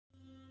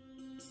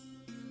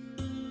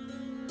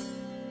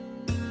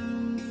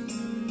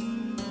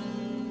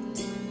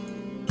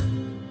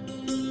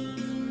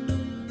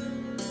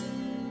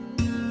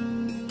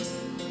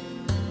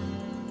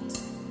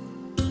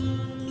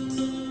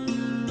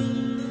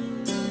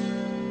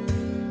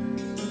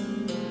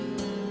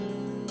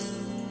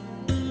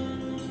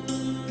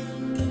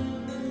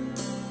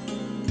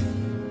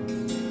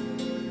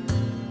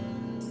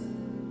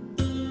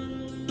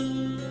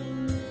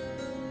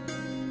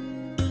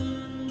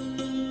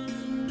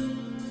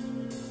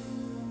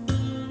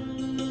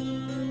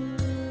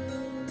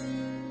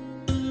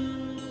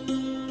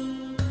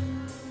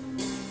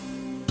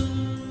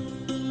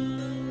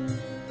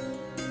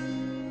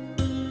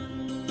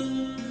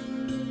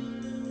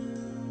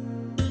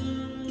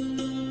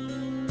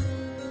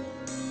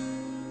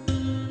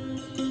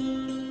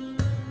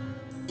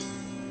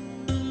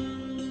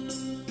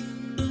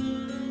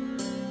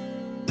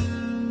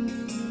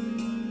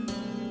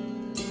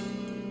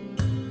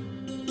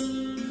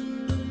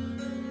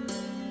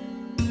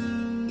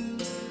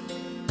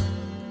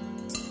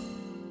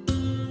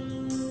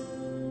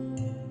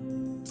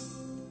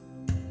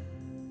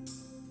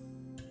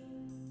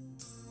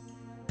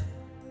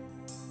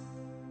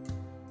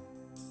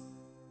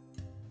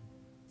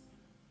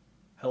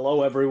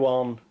Hello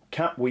everyone,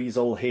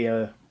 Catweazle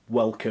here,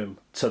 welcome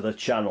to the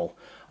channel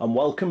and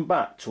welcome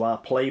back to our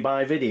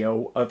play-by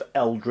video of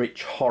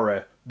Eldritch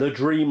Horror, the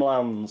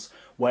Dreamlands,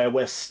 where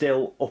we're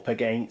still up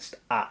against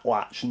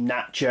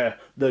Altach-Nacha,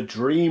 the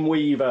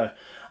Dreamweaver,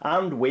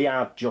 and we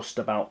are just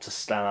about to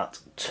start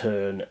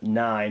turn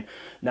 9.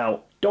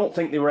 Now, don't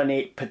think there were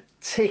any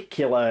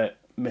particular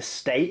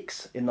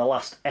mistakes in the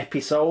last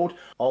episode,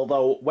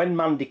 although when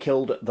Mandy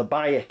killed the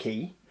buyer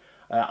key,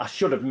 I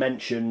should have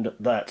mentioned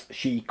that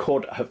she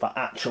could have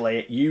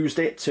actually used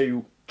it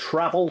to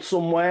travel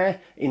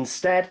somewhere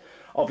instead.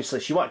 Obviously,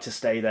 she wanted to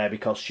stay there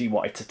because she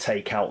wanted to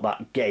take out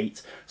that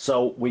gate,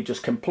 so we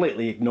just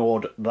completely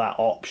ignored that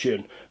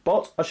option.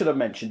 But I should have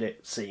mentioned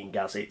it, seeing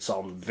as it's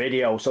on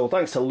video, so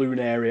thanks to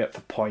Lunaria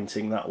for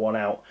pointing that one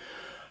out.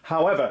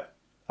 However,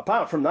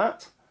 apart from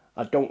that,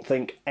 I don't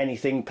think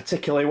anything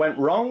particularly went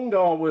wrong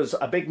or was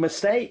a big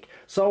mistake,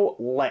 so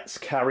let's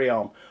carry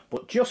on.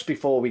 But just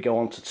before we go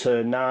on to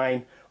turn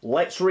 9,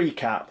 let's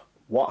recap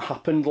what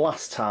happened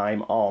last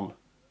time on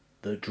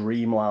the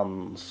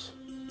Dreamlands.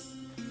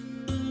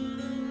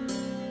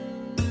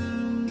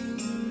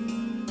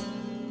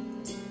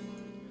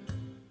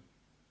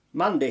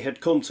 Mandy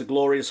had come to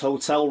Gloria's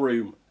hotel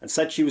room and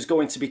said she was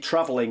going to be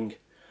travelling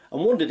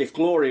and wondered if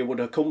Gloria would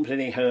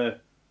accompany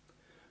her.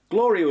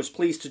 Gloria was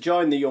pleased to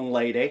join the young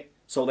lady,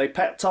 so they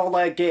packed all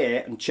their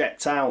gear and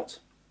checked out.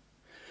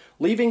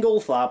 Leaving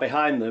Ulthar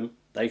behind them,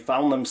 they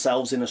found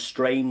themselves in a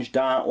strange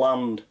dark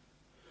land.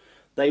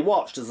 They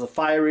watched as the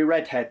fiery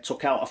redhead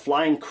took out a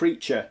flying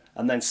creature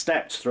and then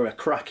stepped through a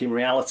crack in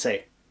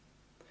reality.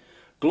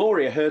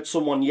 Gloria heard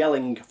someone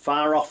yelling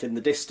far off in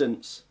the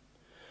distance.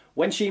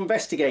 When she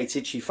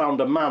investigated, she found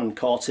a man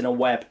caught in a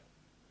web.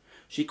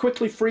 She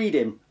quickly freed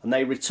him and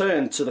they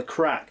returned to the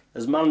crack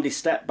as Mandy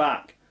stepped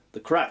back,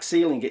 the crack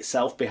sealing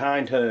itself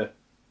behind her.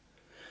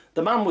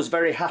 The man was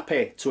very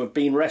happy to have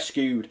been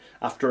rescued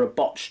after a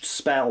botched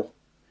spell.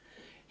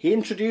 He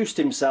introduced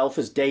himself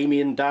as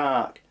Damien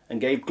Dark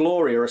and gave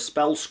Gloria a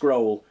spell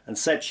scroll and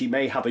said she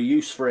may have a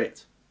use for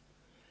it.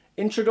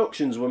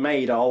 Introductions were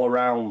made all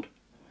around.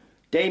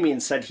 Damien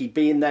said he'd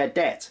be in their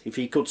debt if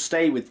he could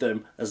stay with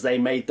them as they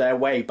made their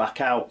way back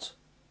out.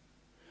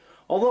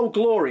 Although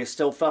Gloria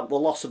still felt the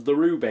loss of the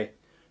ruby,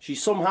 she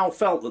somehow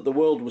felt that the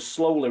world was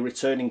slowly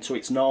returning to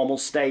its normal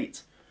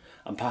state,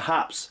 and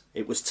perhaps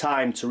it was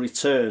time to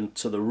return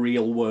to the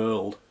real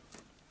world.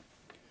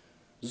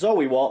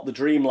 Zoe walked the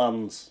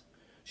Dreamlands.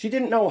 She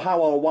didn't know how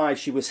or why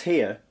she was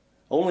here,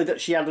 only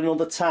that she had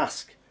another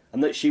task,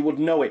 and that she would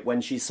know it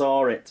when she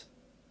saw it.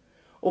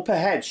 Up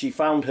ahead she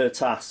found her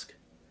task.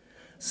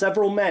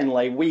 Several men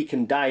lay weak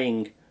and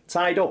dying,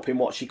 tied up in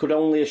what she could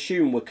only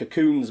assume were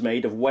cocoons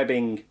made of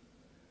webbing.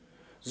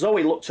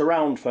 Zoe looked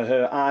around for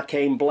her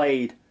arcane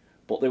blade,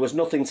 but there was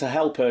nothing to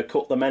help her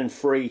cut the men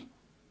free.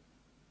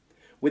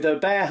 With her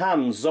bare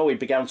hands, Zoe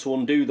began to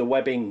undo the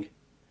webbing.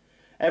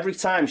 Every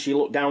time she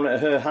looked down at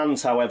her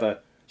hands,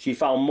 however, she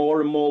found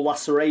more and more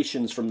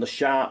lacerations from the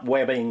sharp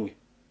webbing.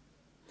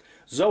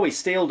 Zoe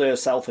steeled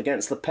herself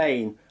against the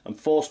pain and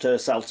forced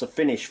herself to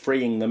finish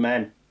freeing the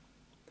men.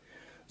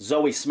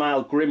 Zoe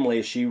smiled grimly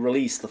as she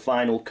released the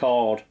final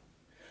cord.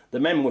 The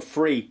men were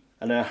free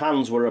and her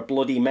hands were a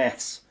bloody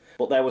mess,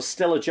 but there was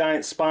still a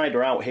giant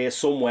spider out here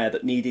somewhere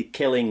that needed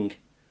killing,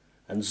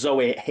 and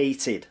Zoe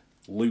hated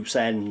loose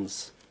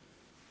ends.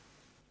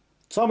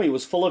 Tommy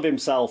was full of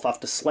himself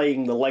after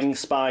slaying the Leng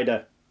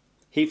spider.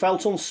 He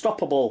felt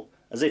unstoppable,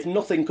 as if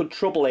nothing could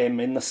trouble him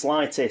in the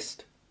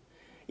slightest.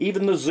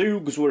 Even the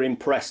Zoogs were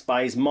impressed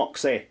by his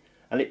moxie,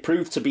 and it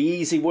proved to be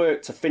easy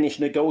work to finish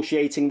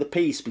negotiating the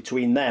peace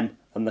between them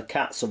and the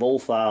cats of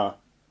Ulthar.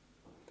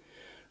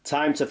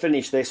 Time to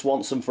finish this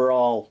once and for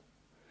all.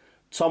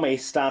 Tommy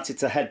started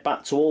to head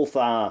back to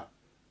Ulthar.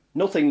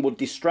 Nothing would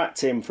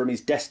distract him from his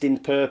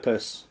destined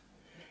purpose.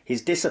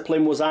 His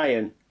discipline was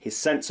iron, his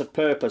sense of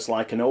purpose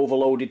like an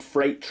overloaded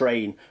freight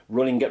train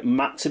running at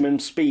maximum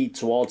speed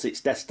towards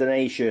its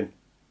destination.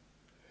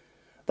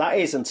 That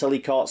is until he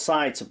caught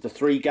sight of the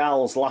three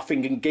gals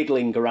laughing and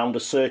giggling around a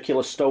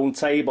circular stone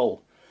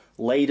table,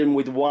 laden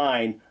with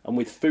wine and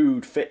with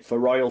food fit for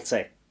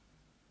royalty.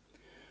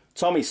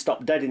 Tommy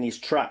stopped dead in his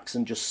tracks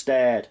and just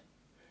stared.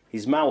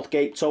 His mouth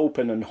gaped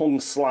open and hung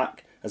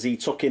slack as he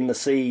took in the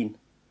scene.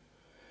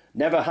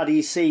 Never had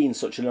he seen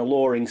such an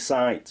alluring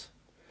sight.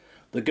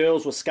 The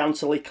girls were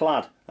scantily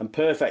clad and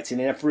perfect in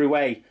every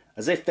way,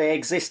 as if they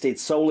existed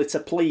solely to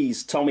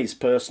please Tommy's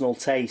personal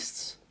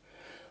tastes.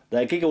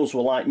 Their giggles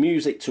were like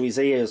music to his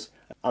ears,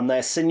 and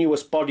their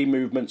sinuous body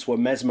movements were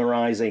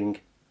mesmerising.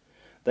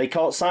 They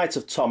caught sight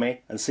of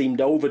Tommy and seemed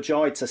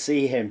overjoyed to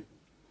see him.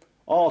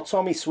 "Oh,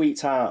 Tommy,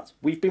 sweetheart,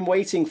 we've been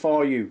waiting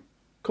for you.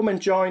 Come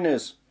and join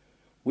us.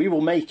 We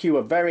will make you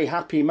a very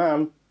happy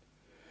man."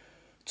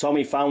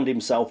 Tommy found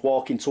himself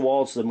walking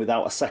towards them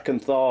without a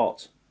second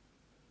thought.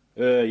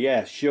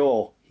 Yeah,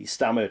 sure," he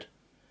stammered.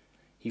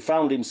 He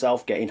found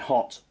himself getting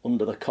hot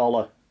under the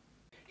collar.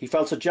 He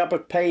felt a jab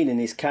of pain in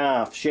his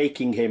calf,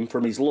 shaking him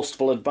from his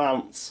lustful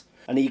advance,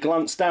 and he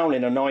glanced down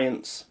in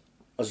annoyance.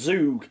 A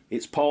Zoog,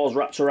 its paws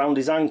wrapped around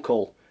his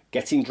ankle,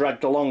 getting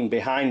dragged along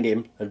behind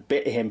him, had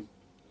bit him.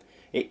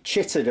 It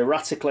chittered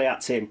erratically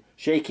at him,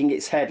 shaking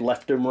its head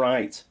left and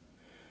right.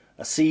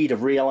 A seed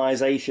of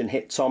realisation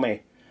hit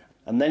Tommy,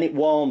 and then it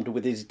warmed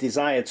with his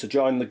desire to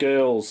join the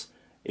girls,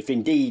 if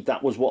indeed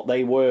that was what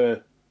they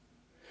were.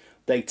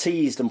 They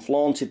teased and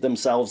flaunted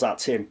themselves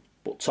at him,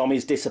 but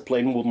Tommy's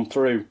discipline won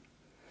through.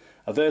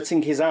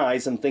 Averting his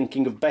eyes and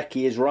thinking of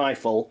Becky, his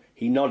rifle,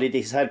 he nodded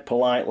his head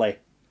politely.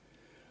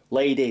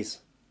 "Ladies,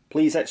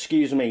 please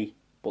excuse me,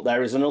 but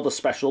there is another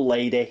special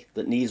lady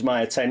that needs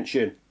my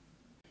attention."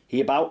 He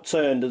about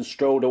turned and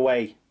strode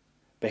away.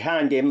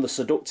 Behind him the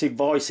seductive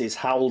voices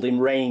howled in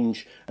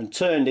range and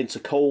turned into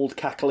cold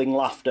cackling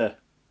laughter.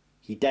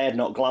 He dared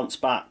not glance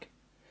back.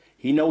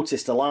 He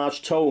noticed a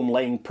large tome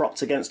laying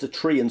propped against a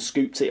tree and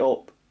scooped it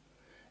up.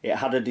 It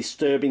had a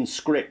disturbing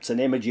script and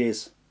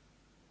images.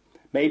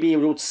 Maybe he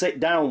would sit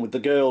down with the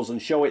girls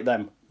and show it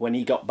them when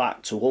he got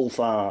back to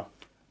Ulthar.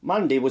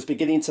 Mandy was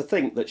beginning to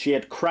think that she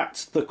had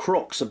cracked the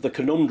crux of the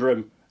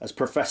conundrum, as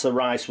Professor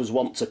Rice was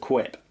wont to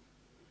quip.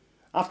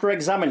 After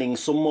examining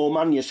some more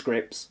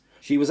manuscripts,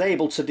 she was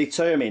able to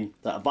determine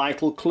that a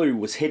vital clue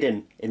was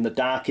hidden in the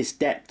darkest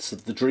depths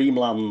of the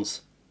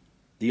Dreamlands,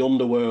 the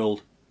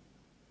Underworld.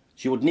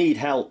 She would need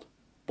help,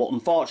 but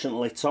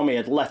unfortunately Tommy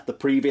had left the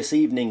previous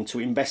evening to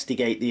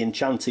investigate the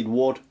Enchanted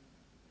Wood.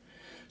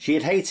 She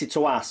had hated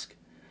to ask,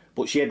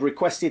 but she had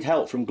requested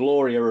help from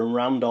Gloria and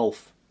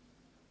Randolph.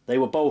 They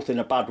were both in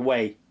a bad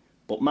way,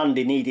 but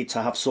Mandy needed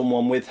to have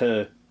someone with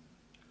her.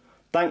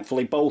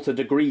 Thankfully both had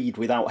agreed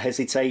without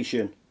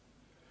hesitation.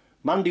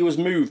 Mandy was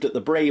moved at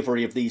the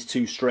bravery of these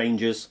two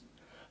strangers,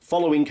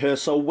 following her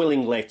so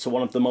willingly to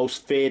one of the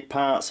most feared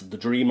parts of the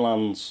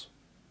Dreamlands.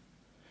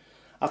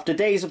 After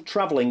days of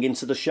travelling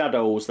into the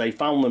shadows, they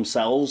found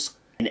themselves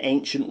in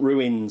ancient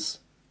ruins.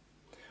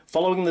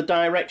 Following the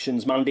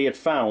directions Mandy had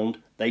found,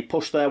 they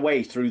pushed their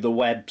way through the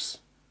webs.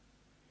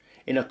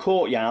 In a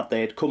courtyard they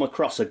had come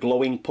across a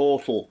glowing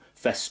portal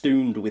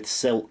festooned with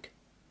silk.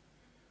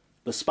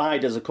 "The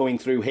spiders are coming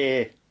through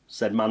here,"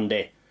 said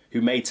Mandy,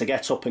 who made to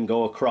get up and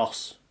go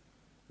across.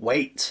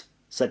 "Wait,"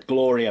 said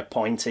Gloria,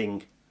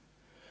 pointing.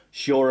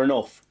 Sure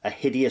enough, a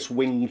hideous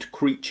winged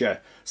creature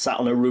sat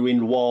on a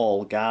ruined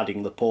wall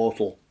guarding the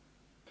portal.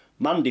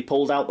 Mandy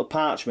pulled out the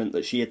parchment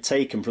that she had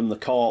taken from the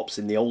corpse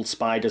in the old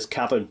spider's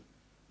cavern.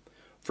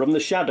 From the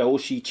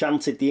shadows she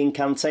chanted the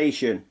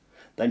incantation,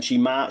 then she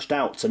marched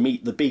out to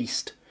meet the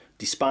beast,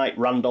 despite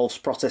Randolph's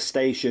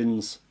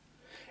protestations.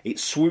 It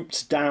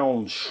swooped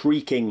down,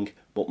 shrieking,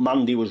 but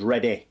Mandy was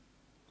ready.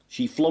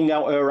 She flung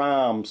out her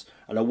arms,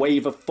 and a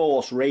wave of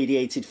force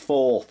radiated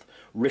forth,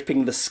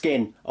 ripping the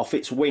skin off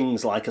its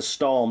wings like a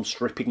storm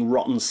stripping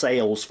rotten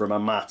sails from a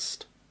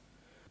mast.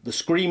 The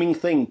screaming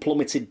thing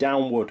plummeted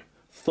downward,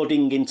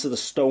 thudding into the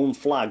stone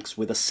flags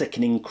with a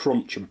sickening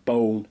crunch of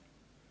bone.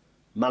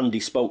 Mandy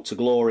spoke to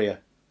Gloria.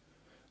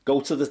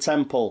 "Go to the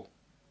temple.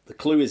 The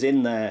clue is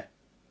in there.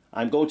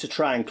 I'm going to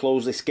try and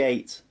close this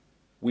gate.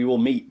 We will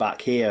meet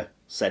back here,"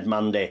 said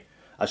Mandy,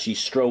 as she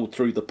strode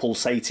through the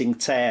pulsating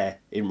tear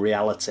in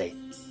reality.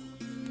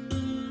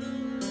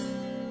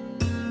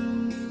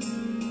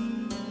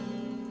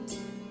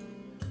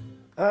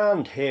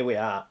 And here we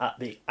are at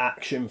the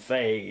action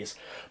phase.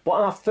 But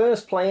our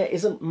first player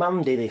isn't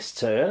Mandy this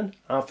turn.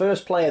 Our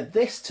first player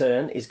this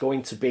turn is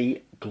going to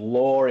be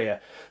Gloria.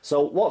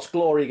 So what's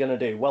Gloria going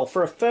to do? Well,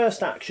 for a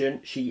first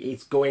action, she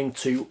is going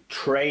to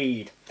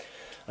trade.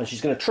 And she's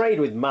going to trade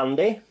with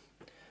Mandy.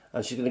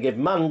 And she's going to give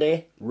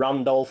Mandy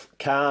Randolph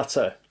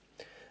Carter.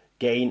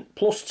 Gain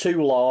 +2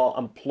 law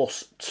and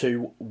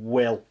 +2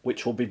 will,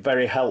 which will be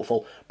very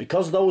helpful.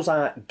 Because those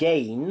are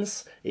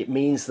gains, it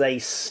means they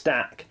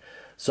stack.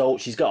 So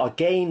she's got a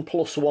gain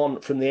 +1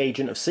 from the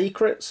Agent of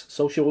Secrets,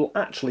 so she will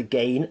actually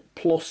gain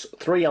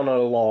 +3 on her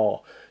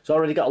law. She's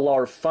already got a law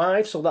of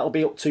 5, so that'll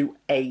be up to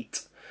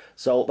 8.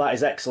 So that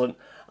is excellent.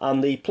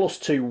 And the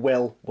 +2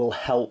 will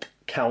help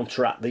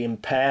counteract the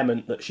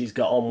impairment that she's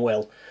got on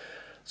will.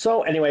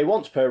 So anyway,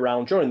 once per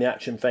round during the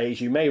action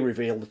phase, you may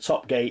reveal the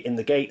top gate in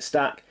the gate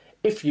stack.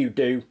 If you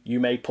do,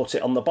 you may put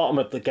it on the bottom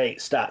of the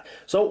gate stack.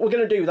 So we're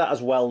going to do that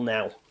as well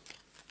now.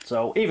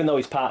 So even though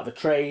he's part of a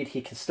trade,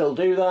 he can still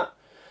do that.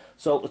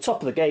 So at the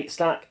top of the gate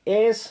stack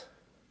is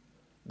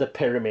the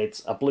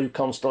pyramids, a blue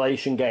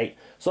constellation gate.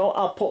 So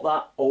I'll put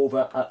that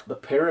over at the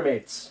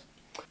pyramids.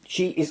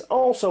 She is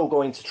also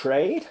going to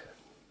trade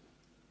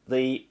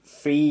the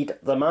Feed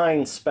the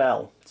Mind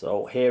spell.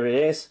 So here it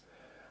is.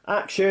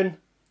 Action,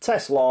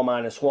 test law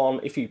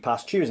 -1. If you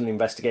pass, choose an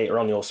investigator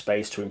on your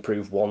space to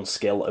improve one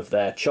skill of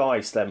their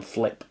choice. Then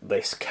flip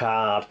this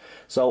card.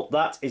 So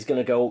that is going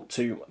to go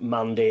to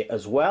Mandy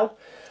as well.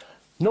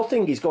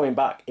 Nothing is going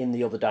back in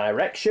the other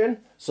direction.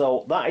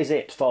 So that is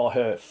it for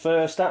her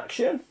first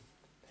action.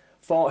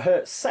 For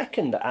her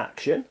second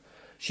action,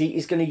 she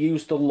is going to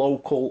use the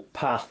local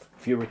path.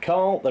 If you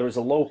recall, there is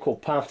a local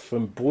path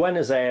from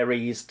Buenos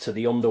Aires to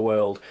the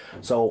Underworld.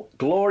 So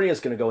Gloria is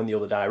going to go in the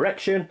other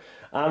direction,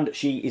 and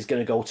she is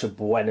going to go to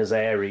Buenos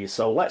Aires.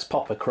 So let's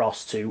pop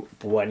across to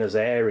Buenos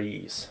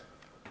Aires.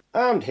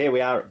 And here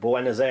we are at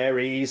Buenos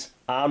Aires,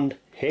 and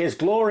here's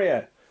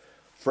Gloria.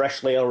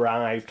 freshly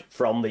arrived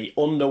from the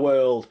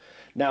Underworld.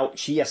 Now,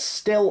 she has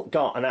still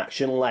got an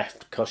action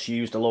left because she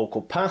used a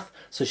local path,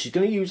 so she's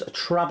going to use a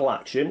travel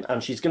action,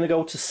 and she's going to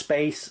go to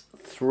space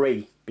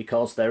 3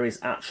 because there is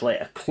actually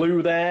a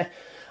clue there,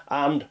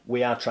 and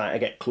we are trying to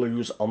get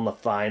clues on the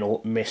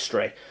final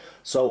mystery.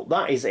 So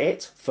that is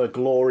it for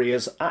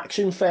Gloria's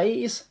action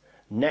phase.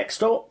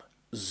 Next up,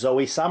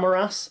 Zoe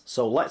Samaras,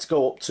 so let's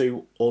go up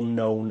to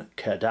Unknown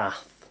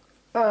Kadath.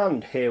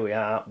 And here we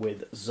are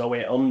with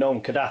Zoe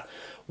Unknown Kadath.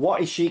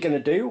 What is she going to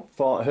do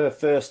for her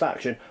first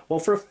action? Well,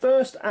 for her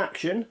first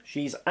action,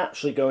 she's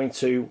actually going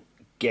to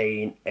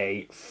gain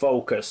a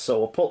focus. So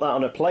we'll put that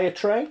on a player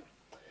tray.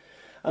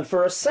 And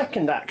for her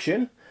second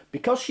action,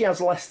 because she has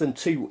less than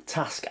 2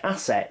 task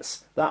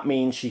assets, that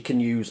means she can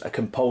use a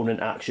component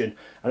action.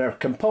 And her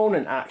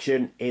component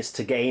action is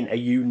to gain a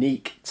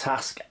unique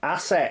task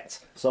asset.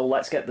 So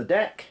let's get the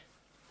deck.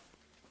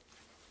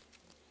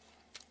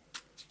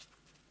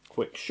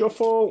 Quick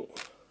shuffle.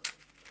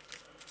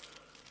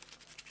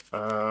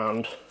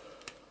 And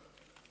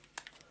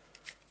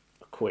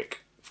a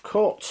quick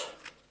cut.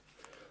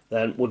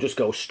 Then we'll just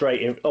go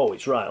straight in. Oh,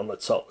 it's right on the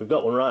top. We've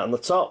got one right on the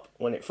top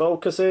when it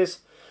focuses.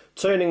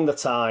 Turning the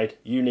Tide,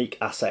 unique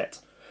asset.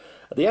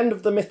 At the end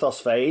of the Mythos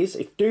phase,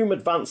 if Doom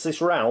advances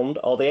this round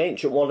or the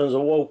Ancient One has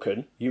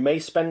awoken, you may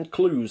spend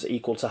clues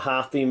equal to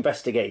half the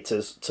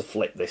investigators to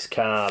flip this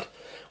card.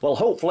 Well,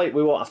 hopefully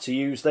we won't have to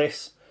use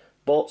this,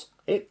 but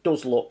it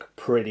does look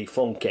pretty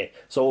funky.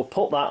 So we'll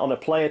put that on a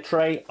player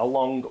tray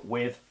along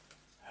with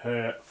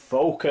her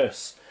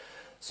focus.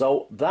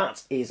 So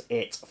that is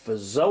it for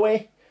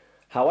Zoe.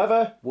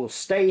 However, we'll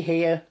stay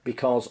here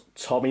because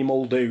Tommy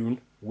Muldoon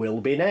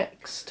will be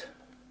next.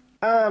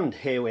 And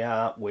here we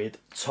are with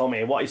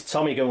Tommy. What is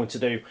Tommy going to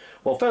do?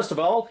 Well, first of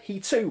all, he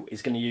too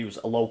is going to use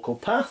a local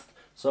path.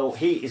 So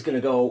he is going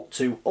to go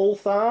to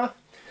Ulthar.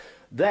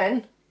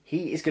 Then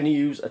he is going to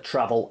use a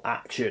travel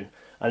action.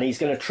 And he's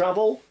going to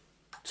travel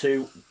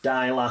to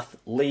Dilath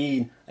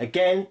Lean.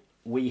 Again,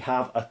 we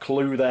have a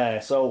clue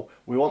there. So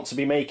we want to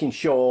be making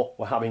sure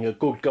we're having a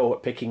good go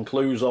at picking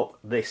clues up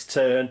this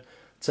turn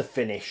to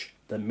finish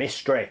the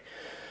mystery.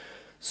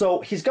 So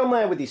he's gone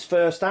there with his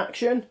first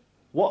action.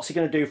 What's he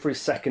going to do for his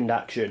second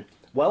action?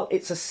 Well,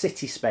 it's a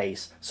city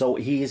space, so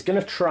he is going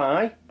to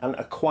try and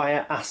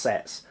acquire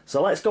assets.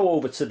 So let's go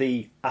over to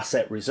the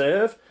asset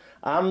reserve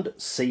and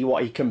see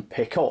what he can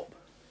pick up.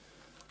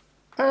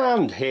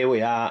 And here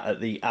we are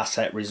at the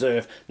asset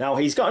reserve. Now,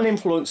 he's got an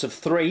influence of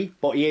 3,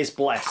 but he is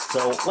blessed,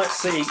 so let's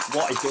see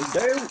what he can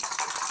do.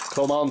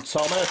 Come on,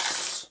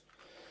 Thomas.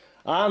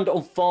 And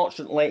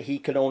unfortunately, he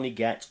can only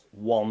get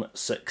 1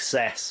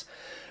 success.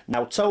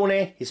 Now,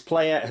 Tony, his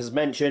player, has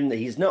mentioned that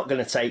he's not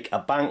going to take a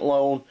bank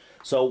loan.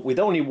 So with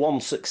only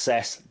 1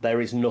 success, there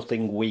is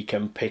nothing we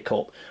can pick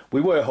up. We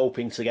were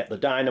hoping to get the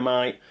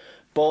dynamite,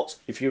 but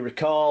if you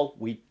recall,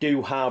 we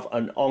do have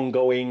an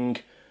ongoing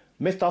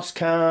Mythos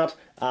card,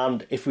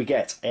 and if we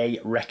get a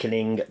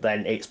Reckoning,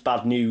 then it's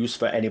bad news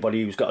for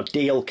anybody who's got a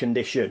deal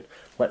condition.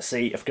 Let's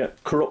see, if we've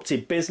got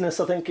Corrupted Business,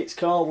 I think it's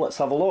called. Let's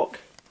have a look.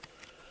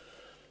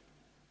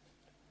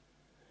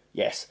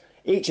 Yes.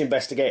 Each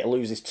investigator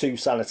loses 2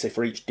 sanity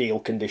for each deal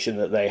condition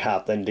that they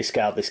have, then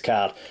discard this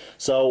card.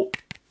 So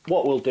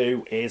what we'll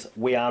do is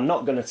we are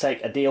not going to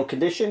take a deal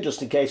condition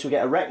just in case we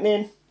get a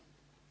reckoning.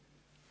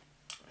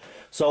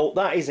 So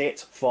that is it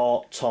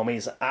for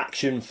Tommy's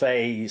action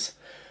phase.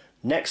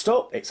 Next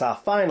up, it's our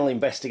final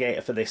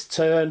investigator for this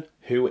turn,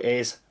 who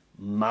is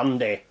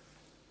Mandy.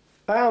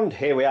 And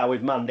here we are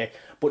with Mandy.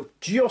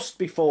 But just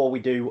before we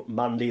do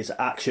Mandy's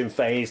action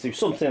phase, there's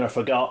something I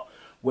forgot.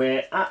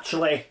 We're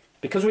actually,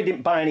 because we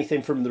didn't buy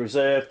anything from the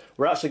reserve,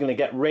 we're actually going to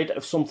get rid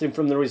of something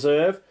from the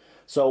reserve.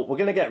 So we're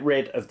going to get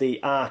rid of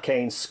the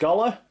Arcane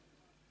Scholar.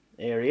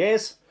 Here he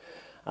is.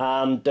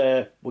 And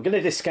we're going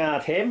to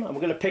discard him, and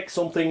we're going to pick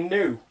something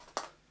new.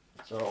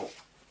 So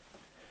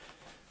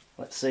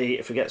let's see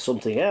if we get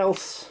something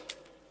else.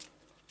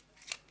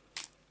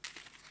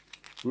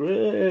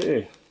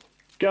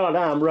 God,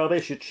 I'm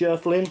rubbish at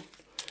shuffling.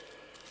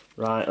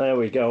 Right, there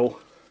we go.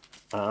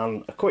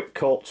 And a quick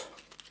cut.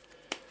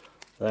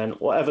 Then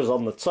whatever's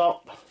on the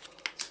top,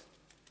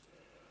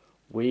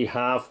 we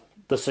have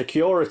the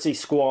Security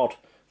Squad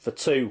for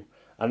 2.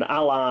 An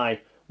ally.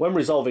 When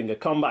resolving a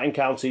combat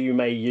encounter, you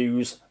may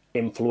use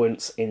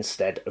influence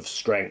instead of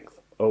strength.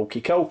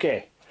 Okie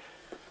dokie.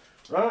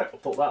 Right, we'll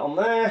put that on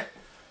there.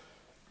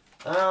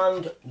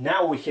 And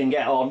now we can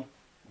get on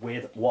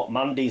with what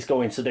Mandy's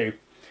going to do.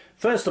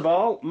 First of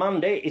all,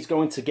 Mandy is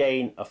going to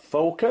gain a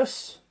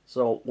focus.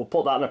 So we'll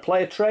put that in a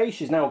player tray.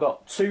 She's now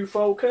got 2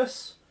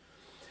 focus.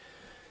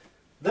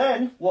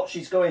 Then what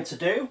she's going to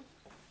do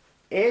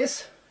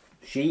is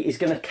she is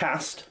going to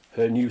cast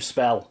her new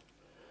spell,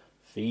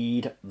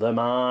 Feed the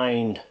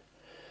Mind.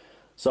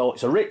 So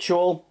it's a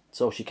ritual,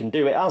 so she can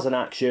do it as an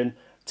action.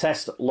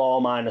 Test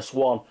law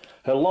 -1.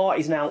 Her law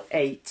is now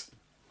 8.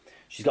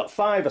 She's got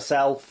 5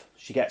 herself.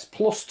 She gets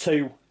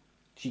 +2.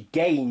 She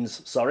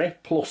gains, sorry,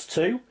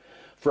 +2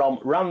 from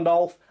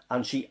Randolph,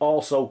 and she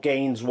also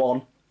gains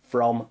 1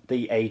 from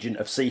the Agent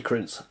of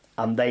Secrets,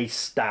 and they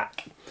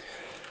stack.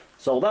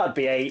 So that'd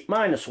be 8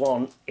 minus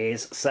 1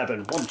 is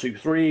 7. 1, 2,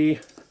 3,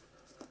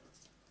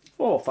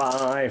 4,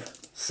 5,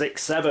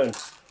 6, 7.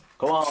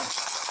 Come on.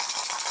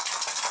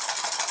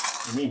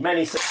 You need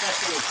many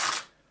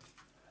successes.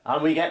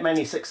 And we get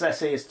many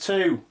successes.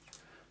 2,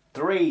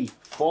 3,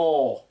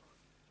 4.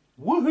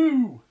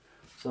 Woohoo!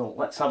 So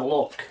let's have a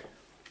look.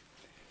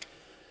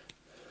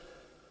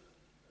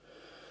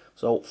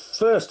 So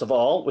first of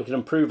all, we can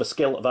improve a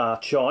skill of our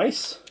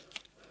choice.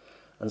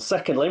 And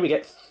secondly, we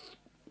get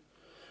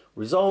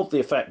resolve the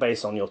effect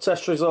based on your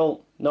test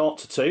result. 0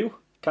 to 2.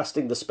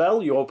 Casting the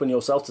spell, you open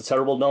yourself to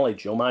terrible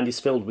knowledge. Your mind is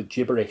filled with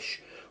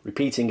gibberish.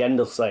 Repeating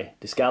endlessly.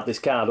 Discard this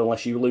card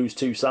unless you lose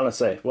 2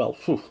 sanity. Well,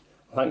 phew,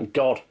 thank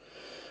God.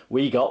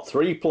 We got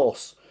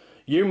 3+.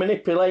 You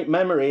manipulate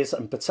memories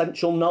and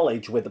potential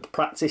knowledge with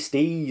practiced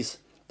ease.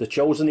 The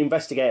chosen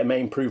investigator may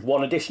improve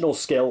 1 additional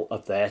skill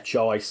of their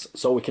choice.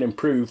 So we can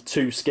improve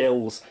 2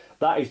 skills.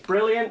 That is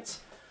brilliant.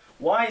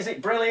 Why is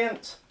it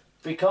brilliant?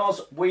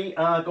 Because we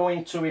are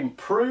going to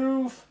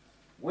improve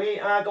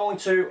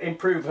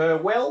her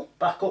will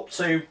back up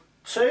to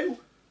 2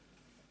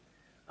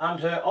 and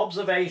her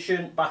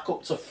observation back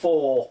up to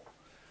 4.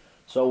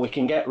 So we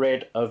can get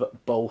rid of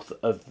both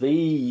of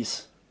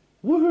these.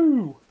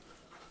 Woohoo!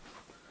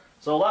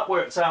 So that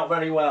worked out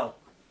very well.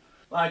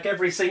 Like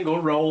every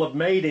single roll I've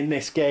made in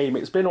this game,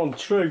 it's been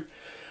untrue.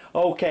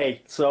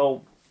 Okay,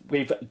 so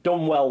we've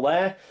done well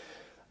there.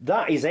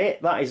 That is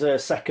it. That is her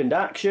second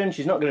action.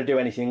 She's not going to do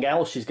anything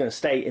else. She's going to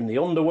stay in the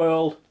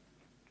Underworld.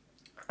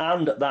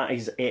 And that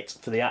is it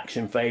for the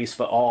action phase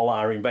for all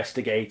our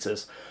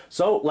investigators.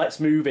 So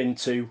let's move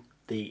into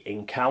the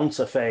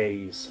encounter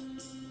phase.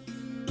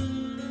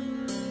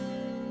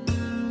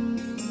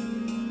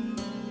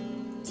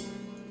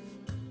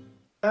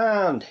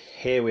 And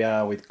here we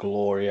are with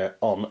Gloria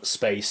on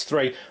space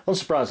 3.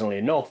 Unsurprisingly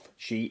enough,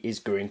 she is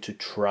going to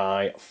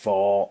try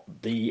for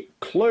the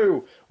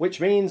clue,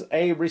 which means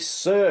a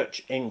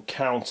research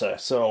encounter.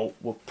 So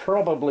we'll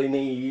probably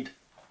need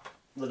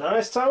the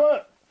dice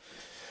tower.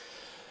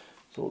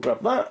 So we'll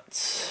grab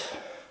that.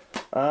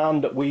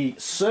 And we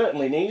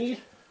certainly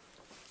need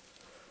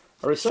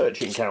a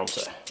research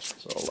encounter.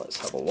 So let's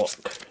have a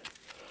look.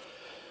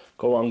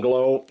 Come on,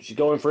 Glow. She's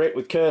going for it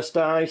with cursed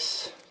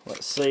dice.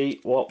 Let's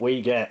see what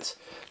we get.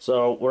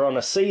 So we're on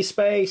a sea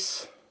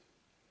space.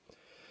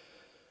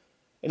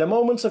 In a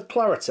moment of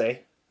clarity,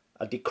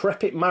 a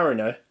decrepit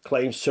mariner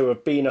claims to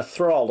have been a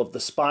thrall of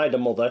the Spider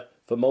Mother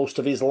for most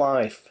of his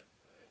life.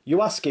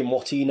 You ask him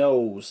what he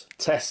knows.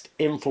 Test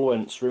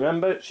influence.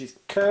 Remember, she's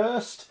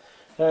cursed.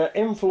 Her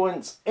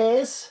influence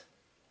is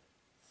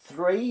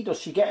 3. Does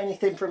she get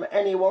anything from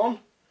anyone?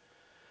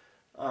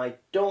 I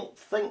don't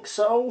think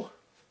so.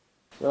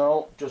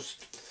 So,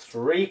 just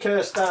 3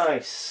 cursed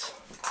dice.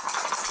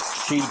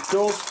 She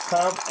does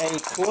have a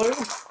clue.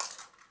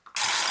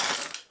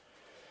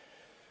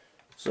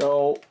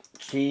 So,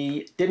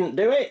 she didn't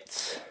do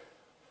it.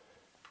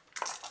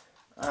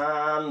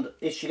 And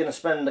is she going to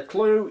spend the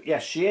clue?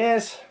 Yes, she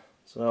is.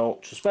 So,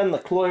 she'll spend the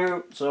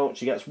clue. So,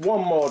 she gets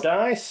 1 more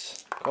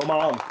dice. Come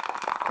on.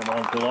 Come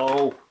on,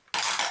 Glow.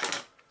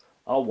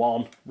 A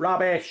 1.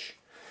 Rubbish.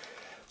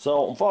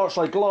 So,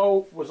 unfortunately,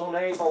 Glow was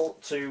unable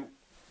to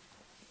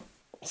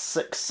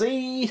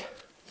succeed.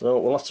 So,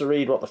 we'll have to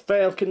read what the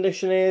fail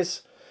condition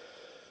is.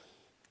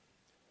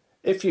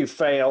 If you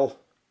fail,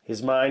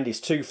 his mind is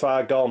too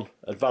far gone.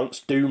 Advance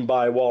Doom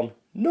by 1.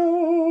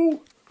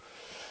 No!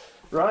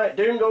 Right,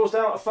 Doom goes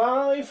down to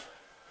 5.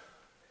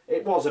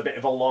 It was a bit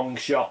of a long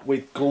shot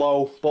with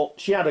Glow, but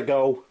she had a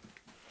go.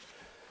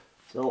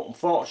 So,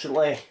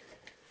 unfortunately,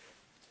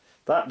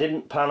 that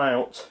didn't pan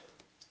out.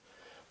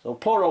 So,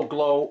 poor old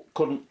Glow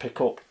couldn't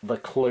pick up the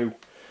clue.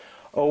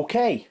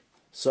 Okay,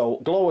 so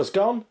Glow has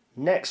gone.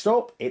 Next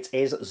up, it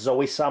is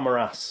Zoe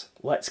Samaras.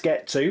 Let's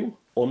get to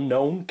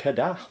Unknown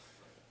Kadath.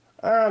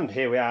 And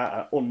here we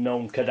are at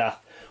Unknown Kadath,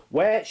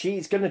 where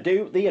she's going to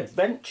do the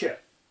adventure.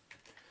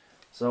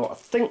 So I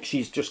think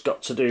she's just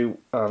got to do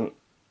an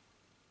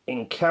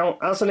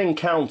encounter. As an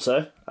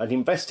encounter, an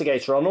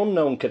investigator on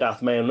Unknown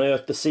Kadath may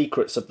unearth the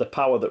secrets of the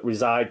power that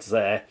resides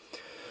there.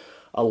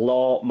 A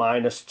law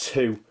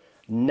 -2.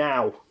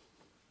 Now,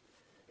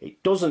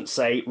 it doesn't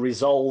say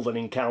resolve an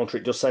encounter,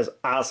 it just says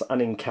as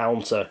an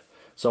encounter.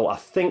 So I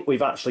think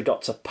we've actually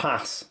got to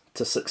pass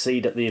to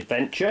succeed at the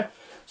adventure.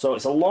 So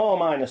it's a law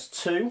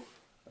 -2.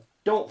 I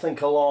don't think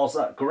her law's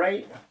that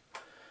great.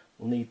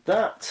 We'll need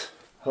that.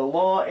 Her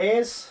law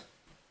is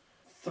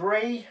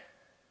 3.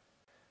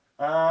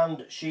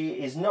 And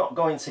she is not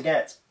going to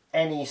get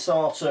any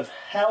sort of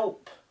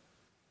help.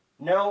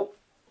 No.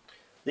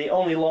 The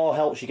only law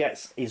help she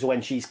gets is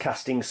when she's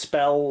casting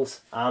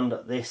spells, and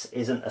this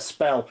isn't a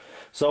spell.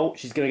 So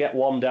she's going to get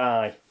 1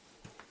 die.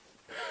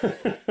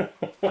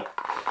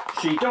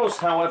 She does,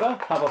 however,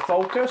 have a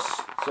focus.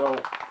 So,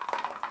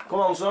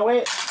 come on,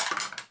 Zoe.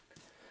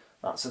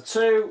 That's a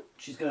 2.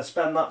 She's going to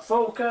spend that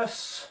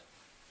focus.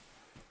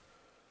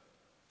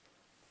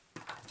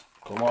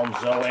 Come on,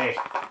 Zoe.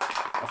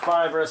 A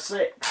 5 or a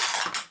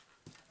 6.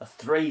 A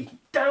 3.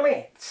 Damn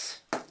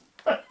it!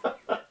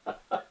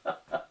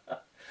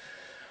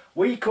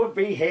 we could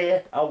be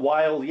here a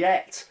while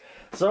yet.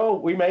 So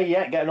we may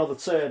yet get another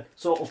turn.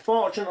 So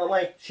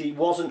unfortunately, she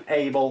wasn't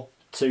able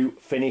to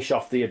finish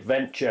off the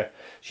adventure.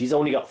 She's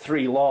only got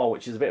 3 lore,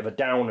 which is a bit of a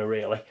downer,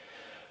 really.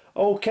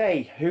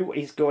 Okay, who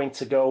is going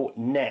to go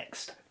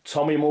next?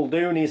 Tommy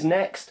Muldoon is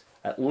next.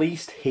 At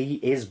least he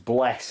is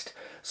blessed.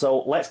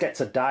 So let's get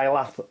to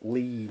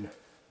Dilath-Lean.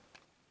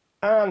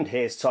 And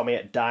here's Tommy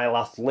at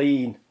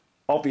Dilath-Lean.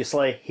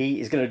 Obviously, he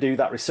is going to do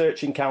that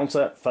research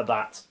encounter for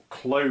that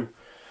clue,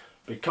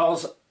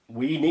 because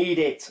we need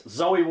it.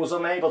 Zoe was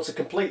unable to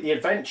complete the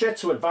adventure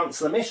to advance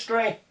the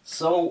mystery,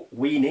 so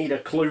we need a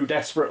clue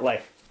desperately.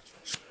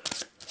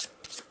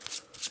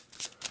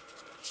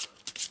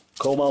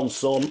 Come on,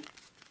 son.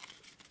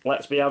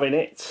 Let's be having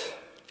it.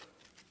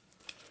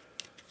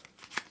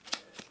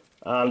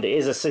 And it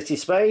is a city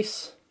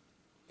space.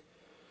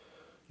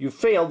 You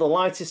feel the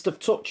lightest of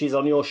touches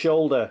on your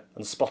shoulder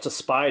and spot a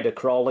spider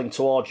crawling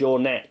towards your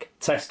neck.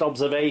 Test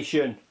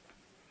observation.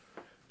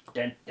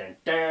 Dun, dun,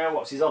 dun.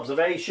 What's his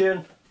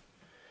observation?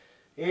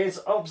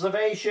 His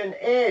observation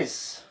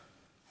is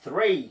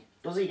 3.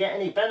 Does he get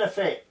any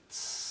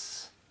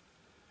benefits?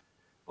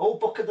 Old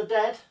Book of the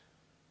Dead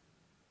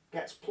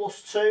gets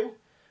 +2.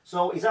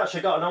 So he's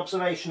actually got an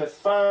observation of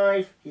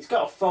 5. He's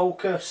got a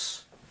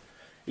focus.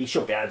 He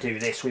should be able to do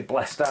this with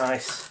blessed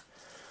dice.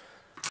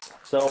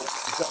 So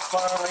he's got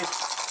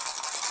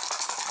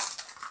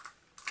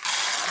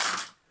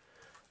 5.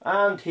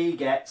 And he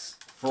gets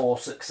 4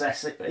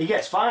 successes. He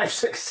gets 5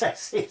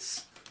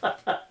 successes.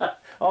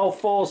 All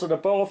 4s and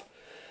above.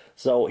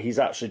 So he's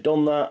actually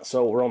done that.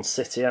 So we're on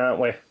city, aren't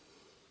we?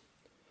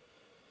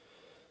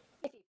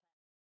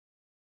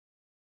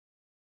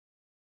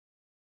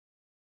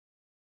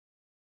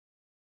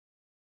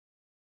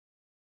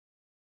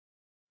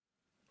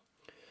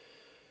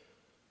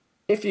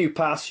 If you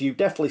pass, you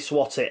definitely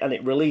swat it and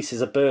it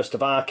releases a burst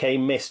of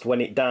arcane mist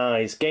when it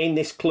dies. Gain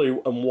this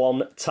clue and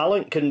 1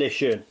 talent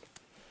condition.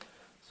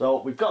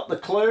 So we've got the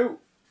clue.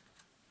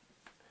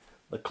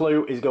 The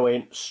clue is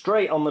going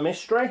straight on the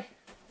mystery.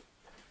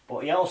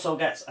 But he also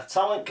gets a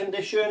talent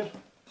condition.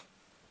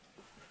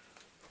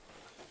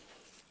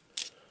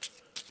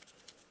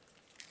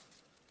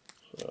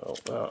 So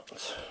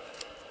that,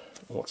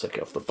 we'll take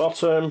it off the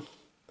bottom.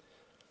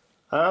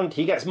 And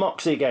he gets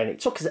Moxie again. It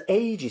took us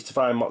ages to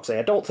find Moxie.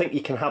 I don't think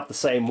you can have the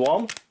same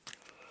one.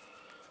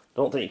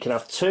 Don't think you can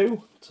have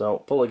 2.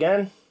 So pull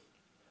again.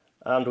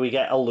 And we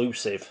get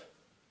Elusive.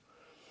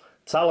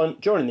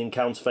 Talent. During the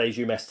encounter phase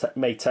you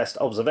may test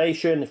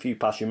observation. If you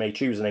pass you may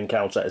choose an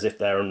encounter as if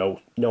there are no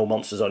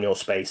monsters on your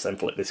space. Then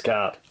flip this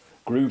card.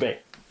 Groovy.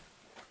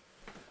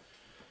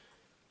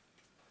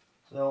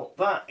 So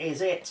that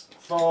is it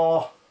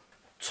for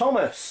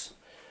Thomas.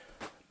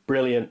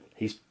 Brilliant.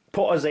 He's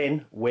put us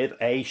in with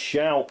a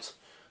shout.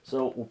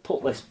 So we'll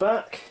put this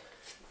back.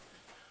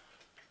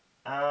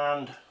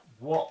 And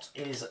what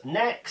is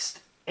next?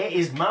 It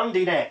is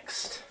Mandy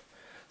next.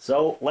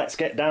 So let's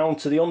get down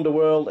to the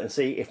Underworld and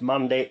see if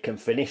Mandy can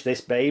finish this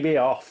baby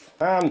off.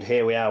 And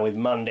here we are with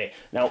Mandy.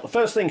 Now the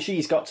first thing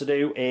she's got to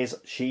do is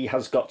she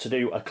has got to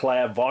do a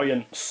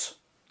clairvoyance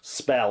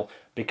spell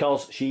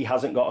because she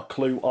hasn't got a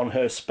clue on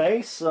her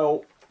space.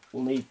 So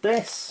we'll need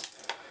this.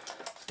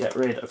 Let's get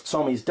rid of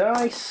Tommy's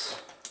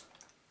dice.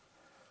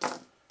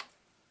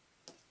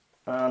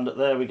 And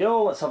there we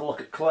go. Let's have a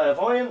look at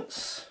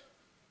clairvoyance.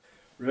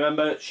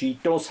 Remember, she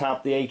does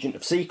have the Agent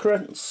of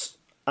Secrets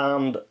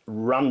and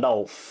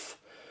Randolph.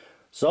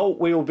 So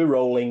we will be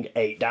rolling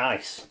 8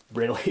 dice.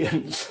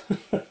 Brilliant.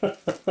 1,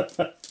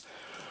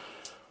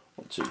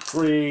 2,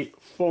 3,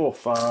 4,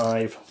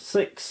 5,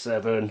 6,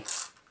 7,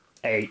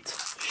 8.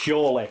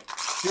 Surely.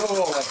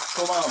 Surely.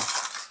 Come on.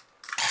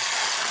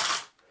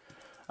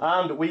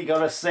 And we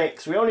got a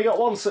 6. We only got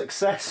 1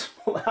 success,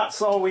 but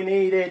that's all we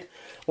needed.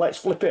 Let's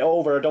flip it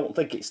over. I don't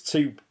think it's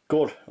too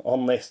good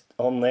on this.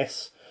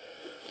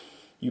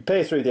 You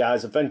peer through the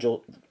eyes of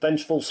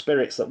vengeful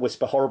spirits that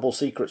whisper horrible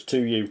secrets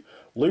to you.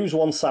 Lose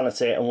 1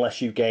 sanity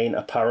unless you gain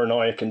a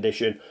paranoia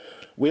condition.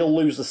 We'll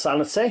lose the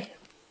sanity.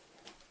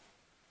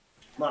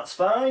 That's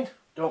fine.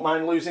 Don't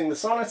mind losing the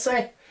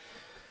sanity.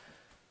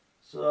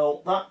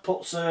 So that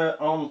puts her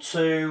on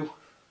to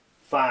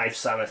 5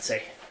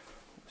 sanity.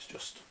 Let's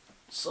just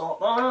sort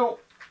that out.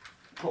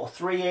 Put a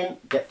 3 in,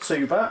 get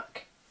 2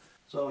 back.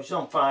 So she's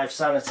on 5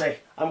 sanity.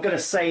 I'm going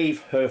to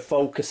save her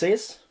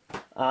focuses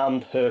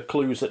and her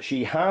clues that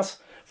she has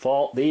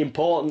for the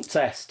important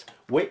test,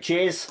 which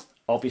is,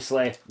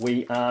 obviously,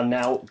 we are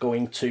now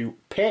going to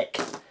pick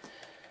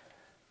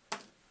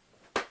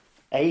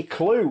a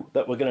clue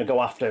that we're going to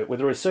go after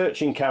with a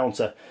research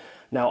encounter.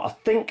 Now, I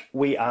think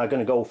we are going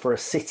to go for a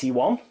city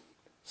one.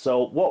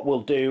 So what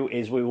we'll do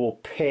is we will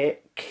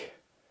pick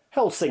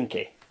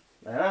Helsinki.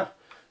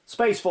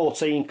 Space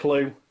 14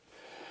 clue.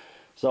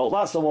 So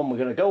that's the one we're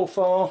going to go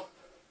for.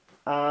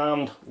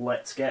 And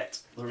let's get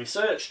the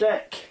research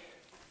deck.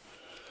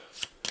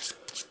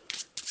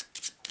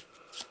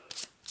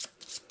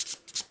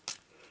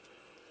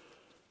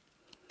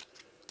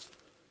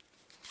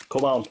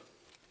 Come on.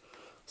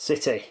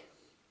 City.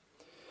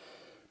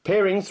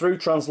 Peering through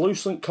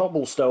translucent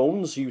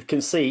cobblestones, you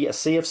can see a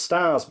sea of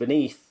stars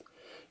beneath.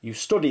 You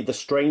study the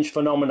strange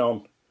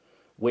phenomenon,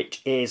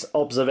 which is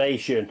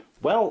observation.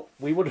 Well,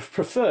 we would have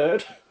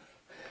preferred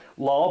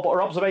law, but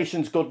her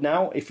observation's good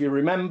now. If you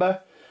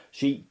remember,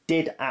 she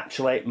did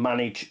actually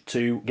manage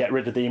to get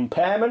rid of the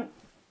impairment.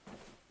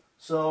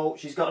 So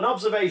she's got an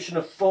observation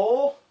of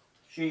 4.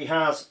 She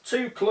has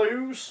 2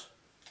 clues,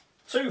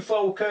 2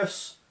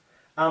 focus,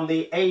 and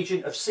the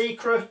agent of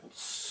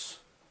secrets,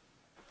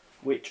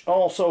 which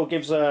also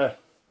gives her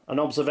an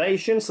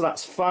observation, so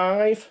that's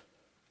 5.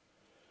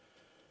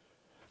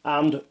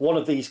 And one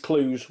of these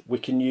clues we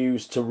can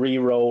use to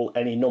re-roll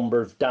any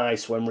number of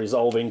dice when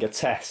resolving a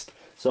test.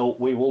 So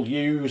we will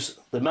use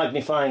the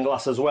magnifying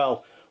glass as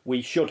well.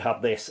 We should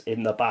have this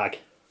in the bag.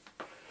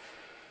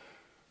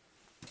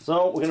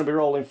 So we're going to be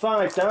rolling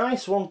 5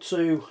 dice. 1,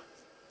 2,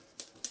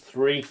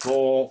 3,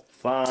 4,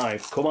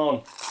 5. Come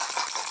on.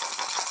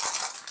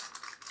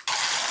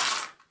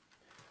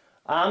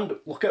 And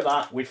look at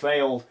that, we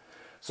failed.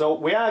 So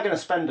we are going to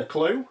spend a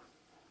clue,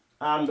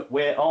 and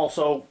we're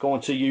also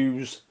going to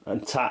use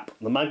and tap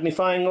the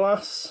magnifying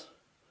glass.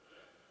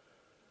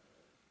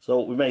 So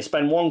we may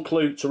spend 1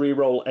 clue to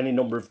re-roll any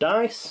number of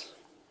dice.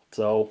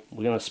 So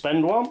we're going to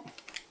spend 1.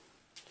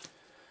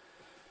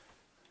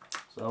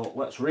 So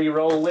let's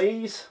re-roll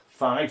these.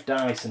 5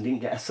 dice and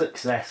didn't get a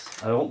success.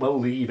 I don't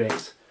believe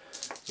it.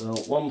 So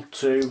 1,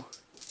 2,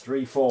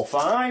 3, 4,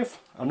 5.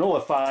 Another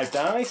 5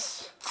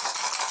 dice.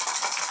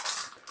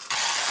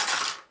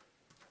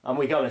 And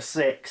we got a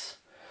 6.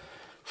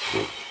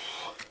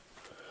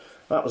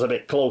 That was a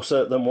bit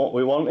closer than what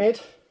we wanted.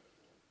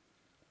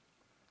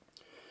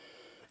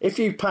 If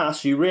you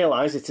pass, you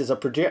realise it is a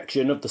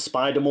projection of the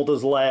Spider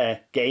Mother's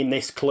lair. Gain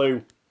this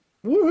clue.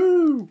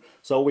 Woohoo!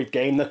 So we've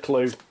gained the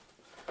clue.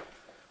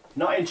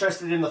 Not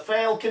interested in the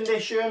fail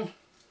condition.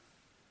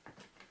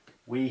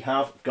 We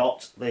have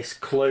got this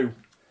clue.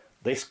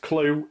 This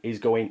clue is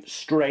going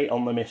straight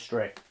on the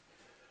mystery.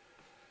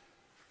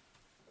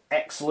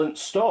 Excellent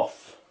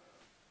stuff.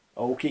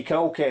 Okie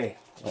dokie.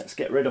 Let's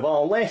get rid of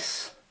all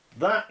this.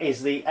 That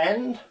is the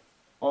end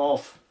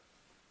of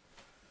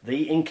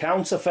the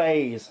encounter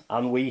phase,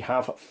 and we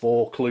have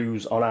 4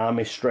 clues on our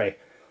mystery.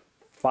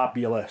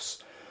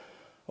 Fabulous.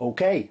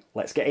 Okay,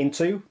 let's get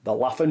into the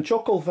laugh and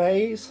chuckle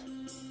phase.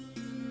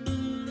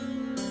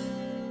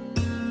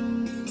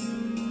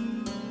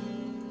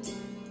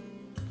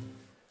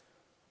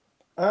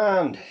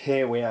 And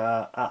here we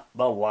are at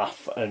the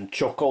laugh and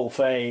chuckle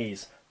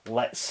phase.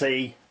 Let's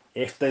see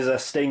if there's a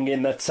sting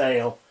in the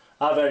tail.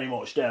 I very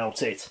much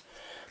doubt it,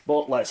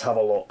 but let's have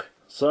a look.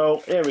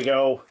 So here we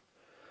go,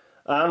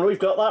 and we've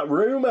got that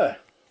rumour.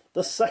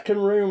 The second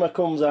rumour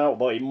comes out,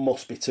 but it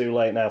must be too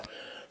late now.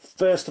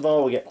 First of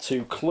all, we get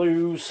 2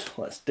 clues.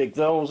 Let's dig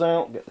those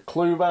out, get the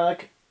clue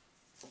bag.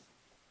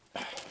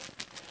 There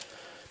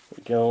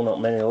we go, not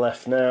many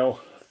left now.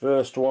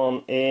 First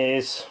one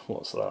is,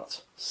 what's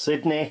that?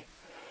 Sydney.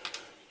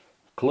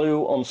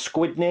 Clue on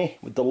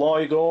Squidney with the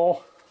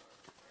Loigor.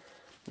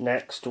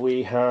 Next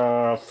we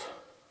have,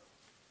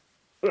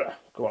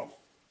 go on.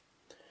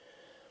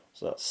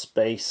 So that's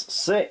space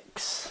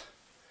 6,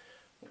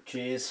 which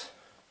is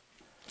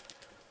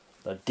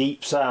the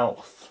Deep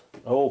South.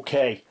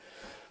 Okay,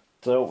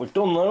 so we've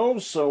done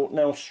those, so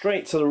now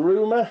straight to the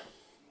rumour,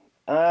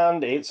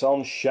 and it's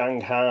on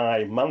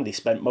Shanghai. Mandy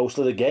spent most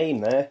of the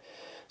game there.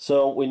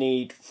 So we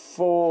need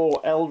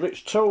 4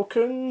 Eldritch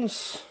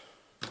tokens,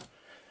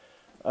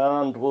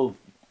 and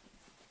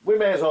we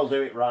may as well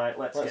do it right.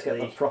 Let's get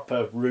the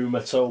proper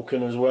rumour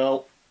token as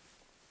well.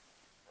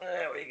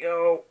 There we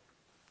go.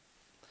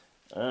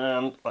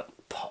 And let's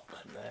pop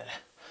them there.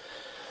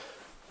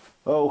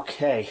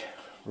 Okay,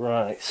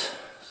 right.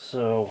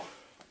 So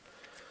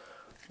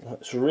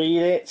let's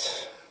read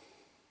it.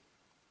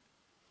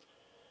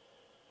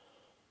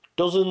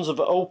 Dozens of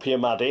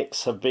opium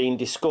addicts have been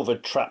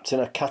discovered trapped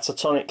in a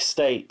catatonic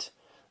state.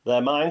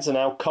 Their minds are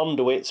now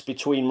conduits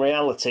between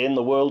reality and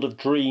the world of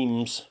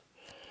dreams.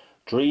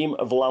 Dream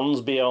of lands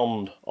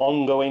beyond.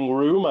 Ongoing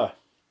rumour.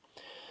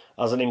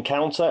 As an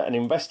encounter, an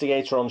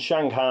investigator on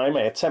Shanghai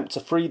may attempt to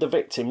free the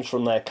victims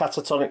from their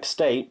catatonic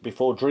state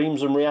before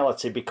dreams and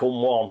reality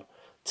become one.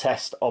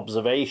 Test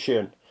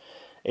observation.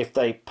 If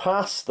they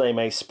pass, they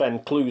may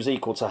spend clues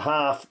equal to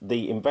half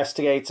the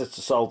investigator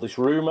to solve this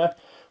rumour.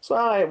 So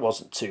it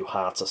wasn't too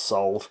hard to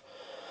solve.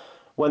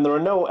 When there are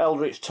no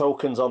Eldritch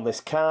tokens on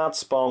this card,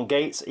 spawn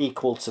gates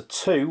equal to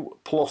 2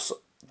 plus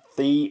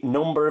the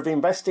number of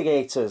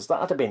investigators.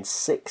 That would have been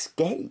 6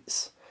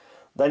 gates.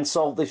 Then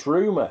solve this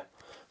rumour.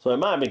 So it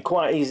might have been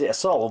quite easy to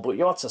solve, but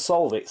you had to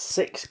solve it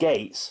 6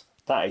 gates.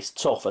 That is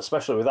tough,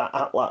 especially with that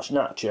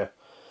Altach-Nacha.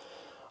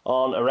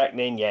 On a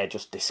reckoning, yeah,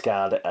 just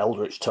discard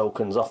Eldritch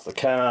tokens off the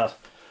card.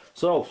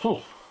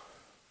 So,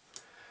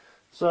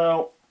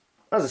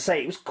 as I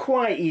say, it was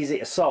quite easy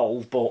to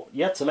solve, but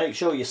you had to make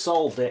sure you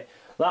solved it.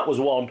 That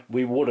was one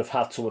we would have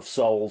had to have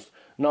solved.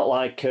 Not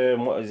like,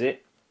 what is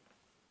it?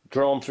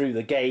 Drawn through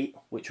the gate,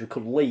 which we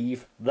could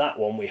leave. That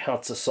one we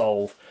had to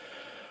solve.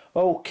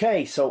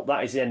 Okay, so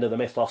that is the end of the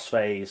Mythos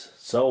phase.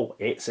 So,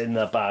 it's in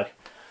the bag.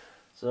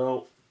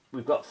 So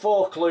we've got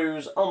 4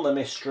 clues on the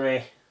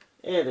mystery.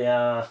 Here they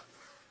are.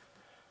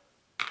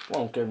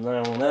 Plonk them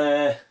down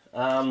there,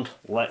 and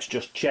let's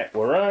just check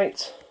we're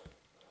right.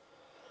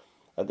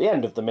 At the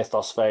end of the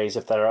mythos phase,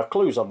 if there are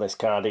clues on this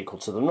card equal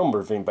to the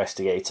number of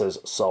investigators,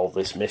 solve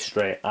this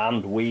mystery,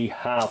 and we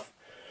have.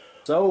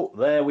 So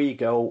there we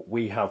go,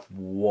 we have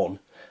won.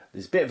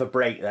 There's a bit of a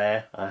break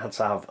there. I had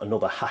to have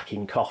another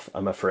hacking cough,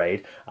 I'm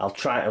afraid. I'll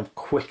try and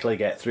quickly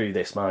get through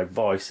this. My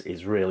voice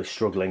is really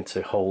struggling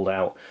to hold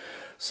out.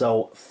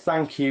 So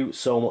thank you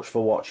so much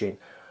for watching.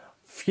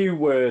 Few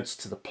words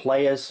to the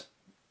players.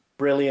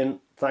 Brilliant.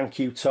 Thank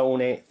you,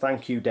 Tony.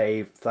 Thank you,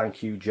 Dave.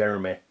 Thank you,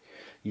 Jeremy.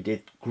 You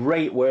did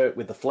great work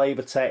with the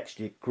flavour text.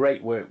 You did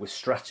great work with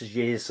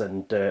strategies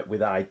and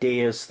with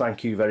ideas.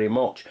 Thank you very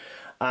much.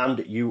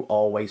 And you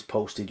always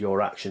posted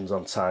your actions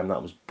on time.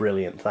 That was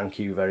brilliant. Thank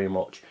you very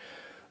much.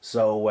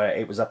 So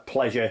it was a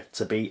pleasure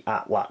to be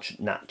at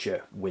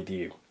Altach-Nacha with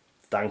you.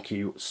 Thank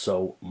you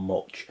so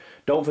much.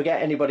 Don't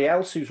forget, anybody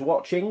else who's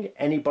watching,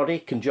 anybody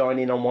can join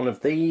in on one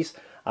of these.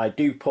 I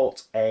do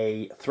put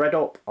a thread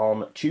up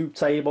on Tube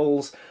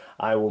Tables.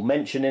 I will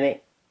mention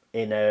it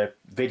in a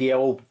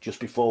video just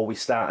before we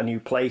start a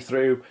new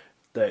playthrough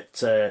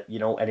that you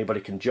know,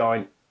 anybody can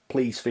join.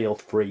 Please feel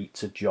free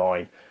to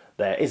join.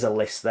 There is a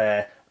list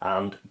there,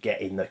 and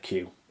get in the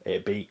queue.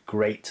 It'd be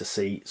great to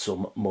see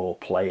some more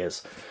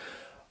players.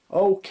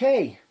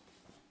 Okay,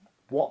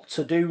 what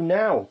to do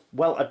now?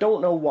 Well, I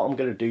don't know what I'm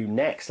going to do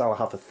next. I'll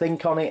have a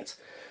think on it.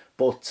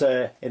 But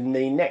in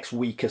the next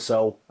week or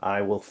so,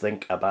 I will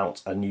think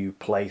about a new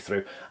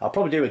playthrough. I'll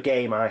probably do a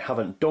game I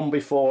haven't done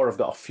before. I've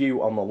got a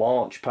few on the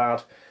launch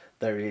pad.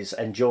 There is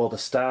Endure the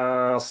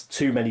Stars.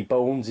 Too Many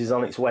Bones is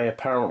on its way,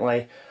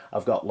 apparently.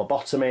 I've got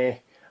Lobotomy.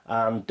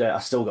 And I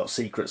still got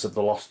Secrets of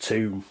the Lost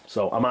Tomb.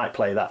 So I might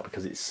play that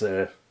because it's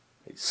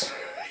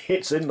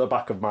in the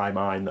back of my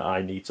mind that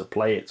I need to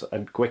play it,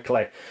 and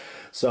quickly.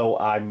 So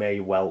I may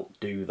well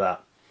do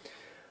that.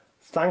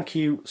 Thank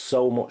you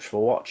so much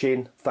for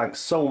watching. Thanks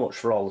so much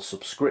for all the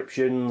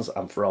subscriptions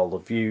and for all the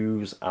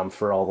views and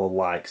for all the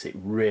likes. It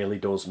really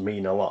does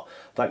mean a lot.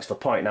 Thanks for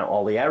pointing out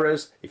all the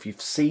errors. If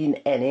you've seen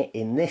any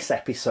in this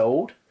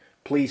episode,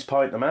 please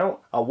point them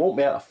out. I won't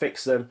be able to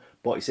fix them,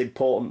 but it's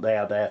important they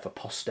are there for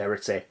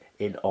posterity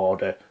in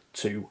order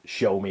to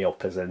show me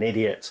up as an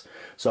idiot.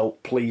 So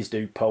please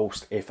do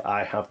post if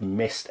I have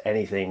missed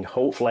anything.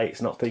 Hopefully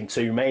it's nothing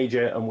too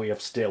major and we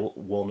have still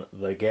won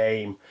the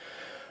game.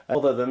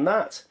 Other than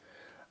that,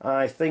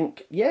 I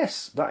think,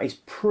 yes, that is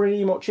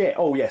pretty much it.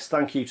 Oh yes,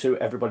 thank you to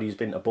everybody who's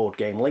been to Board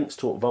Game Links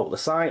to upvote the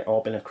site,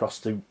 or been across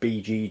to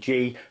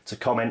BGG to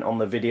comment on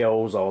the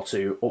videos, or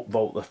to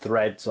upvote the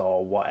threads,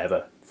 or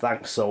whatever.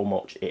 Thanks so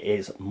much. It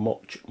is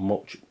much,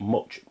 much,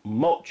 much,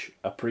 much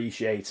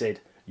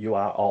appreciated. You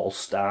are all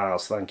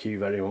stars. Thank you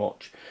very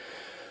much.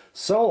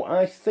 So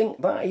I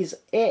think that is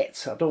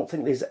it. I don't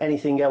think there's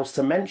anything else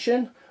to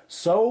mention.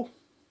 So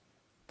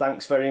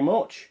thanks very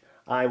much.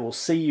 I will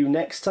see you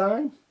next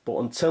time. But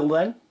until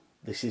then,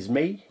 this is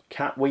me,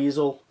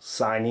 Catweazle,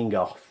 signing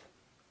off.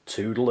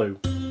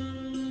 Toodaloo.